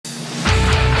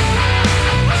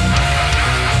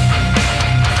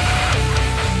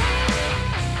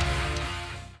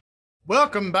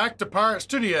Welcome back to Pirate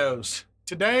Studios.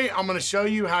 Today I'm going to show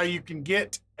you how you can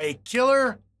get a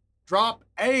killer drop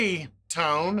A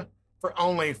tone for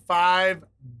only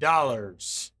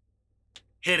 $5.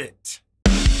 Hit it.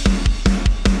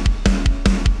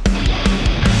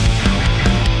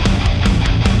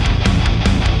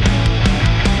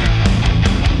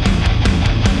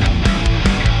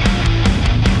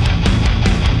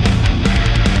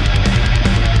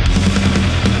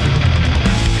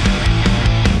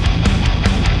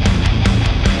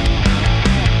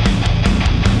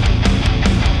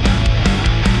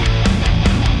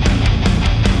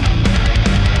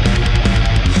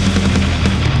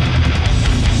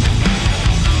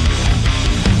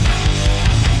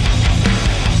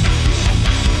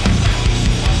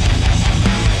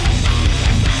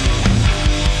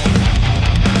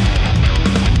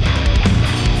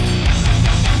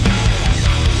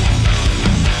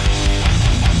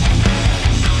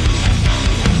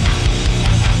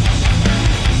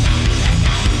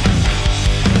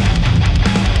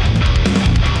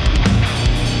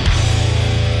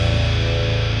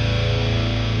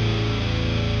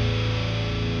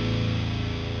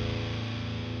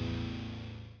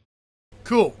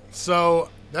 Cool. So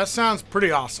that sounds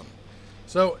pretty awesome.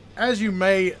 So as you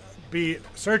may be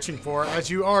searching for, as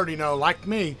you already know, like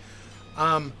me,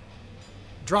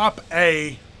 drop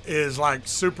A is like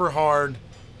super hard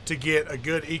to get a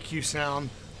good EQ sound,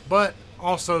 but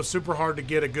also super hard to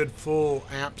get a good full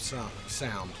amp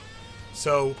sound.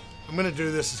 So I'm going to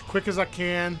do this as quick as I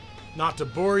can, not to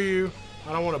bore you.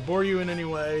 I don't want to bore you in any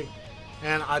way.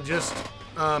 And I just,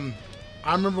 I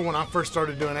remember when I first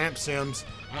started doing amp sims,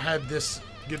 I had this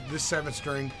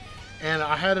 7-string, and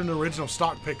I had an original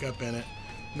stock pickup in it.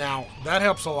 Now that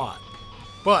helps a lot,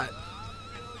 but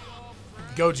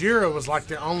Gojira was like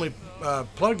the only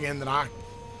plug-in that I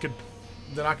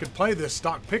could play this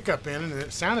stock pickup in, and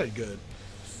it sounded good.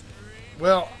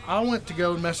 Well, I went to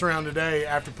go mess around today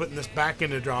after putting this back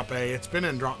into drop A. It's been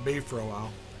in drop B for a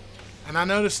while, and I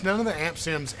noticed none of the amp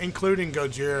sims, including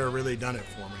Gojira, really done it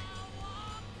for me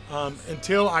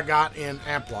until I got in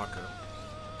Amp Locker.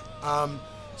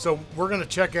 So we're going to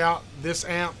check out this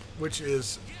amp, which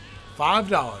is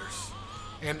 $5,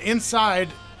 and inside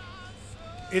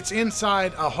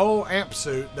a whole amp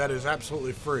suit that is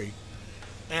absolutely free.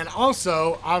 And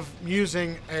also I'm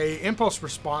using a impulse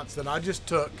response that I just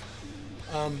took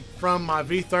from my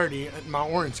V30, my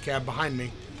orange cab behind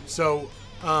me. So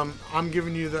I'm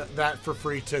giving you that for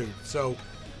free too. So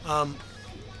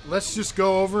let's just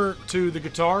go over to the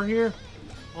guitar here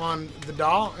on the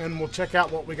DAW, and we'll check out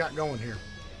what we got going here.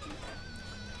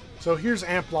 So here's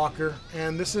Amp Locker,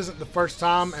 and this isn't the first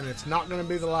time, and it's not going to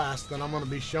be the last that I'm going to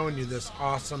be showing you this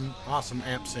awesome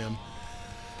amp sim.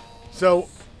 So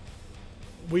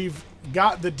we've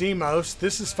got the Deimos.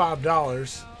 This is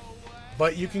 $5,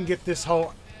 but you can get this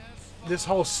whole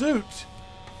suit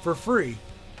for free.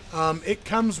 It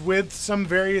comes with some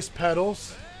various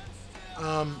pedals,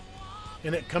 and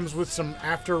it comes with some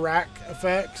after rack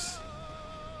effects.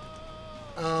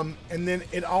 And then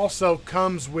it also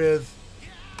comes with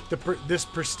this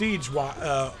Prestige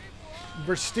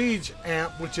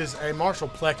amp, which is a Marshall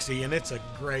Plexi, and it's a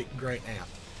great amp.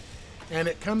 And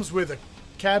it comes with a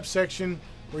cab section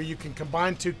where you can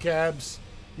combine two cabs.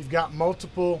 You've got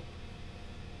multiple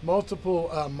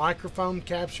microphone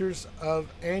captures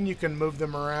and you can move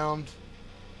them around.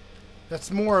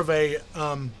 That's more of a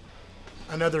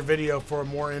another video for a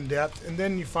more in-depth. And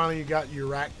then you got your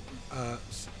rack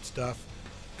stuff.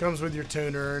 Comes with your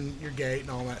tuner and your gate and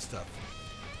all that stuff.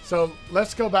 So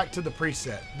let's go back to the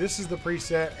preset. This is the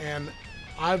preset, and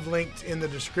I've linked in the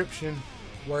description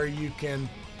where you can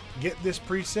get this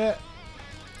preset.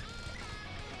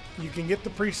 You can get the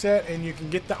preset, and you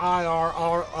can get the IR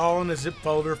all in a zip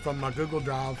folder from my Google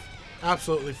Drive,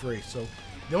 absolutely free. So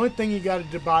the only thing you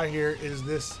got to buy here is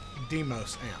this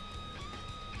Deimos amp.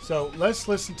 So let's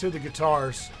listen to the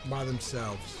guitars by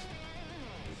themselves.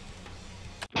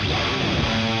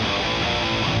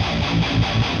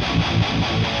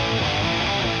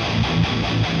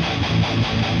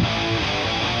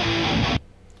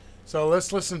 So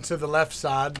let's listen to the left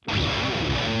side.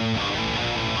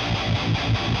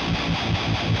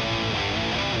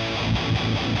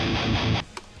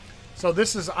 So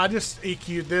this is, I just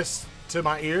EQ'd this to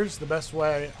my ears the best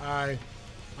way I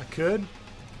could.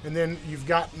 And then you've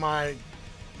got my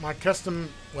custom,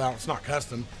 well, it's not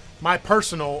custom, my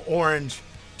personal orange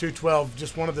 212,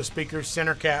 just one of the speakers,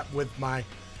 center cap with my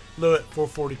Lewitt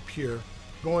 440 Pure,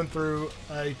 going through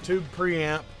a tube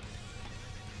preamp,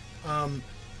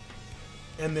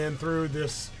 and then through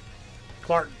this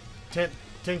Clark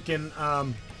Tinkin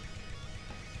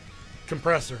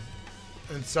compressor.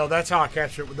 And so that's how I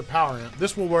capture it with the power amp.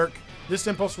 This will work. This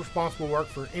impulse response will work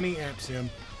for any amp sim.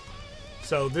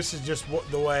 So this is just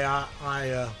the way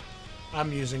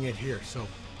I'm using it here. So you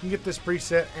can get this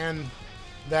preset and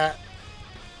that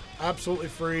absolutely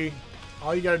free.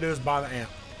 All you got to do is buy the amp.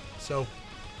 So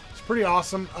it's pretty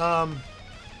awesome.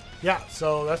 Yeah,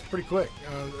 so that's pretty quick.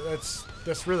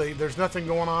 That's really, there's nothing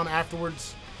going on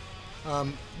afterwards.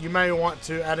 You may want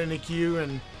to add an EQ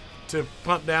and to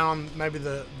pump down maybe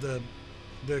the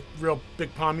real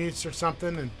big palm mutes or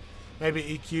something, and maybe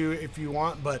EQ if you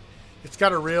want, but it's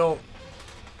got a real,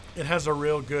 it has a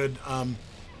real good,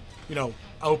 you know,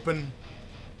 open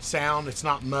sound. It's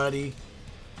not muddy,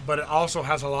 but it also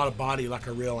has a lot of body like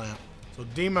a real amp. So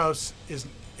Deimos is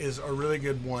a really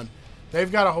good one.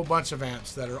 They've got a whole bunch of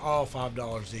amps that are all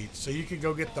 $5 each. So you could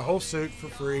go get the whole suit for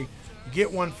free. You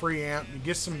get one free amp. You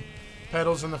get some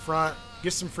pedals in the front.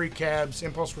 Get some free cabs,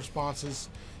 impulse responses.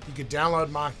 You could download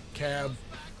my cab.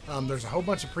 There's a whole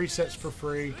bunch of presets for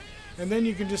free. And then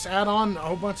you can just add on a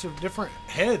whole bunch of different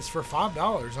heads for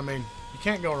 $5. I mean, you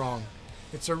can't go wrong.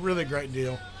 It's a really great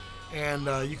deal. And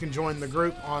you can join the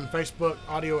group on Facebook,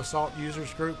 Audio Assault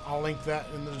Users Group. I'll link that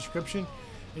in the description.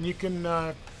 And you can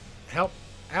help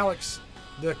Alex,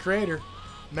 the creator,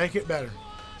 make it better.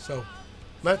 So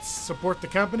let's support the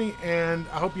company, and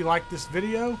I hope you like this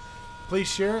video. Please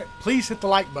share it. Please hit the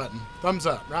like button. Thumbs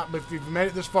up, right? If you've made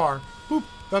it this far, boop,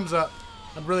 thumbs up.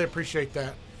 I'd really appreciate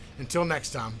that. Until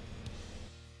next time.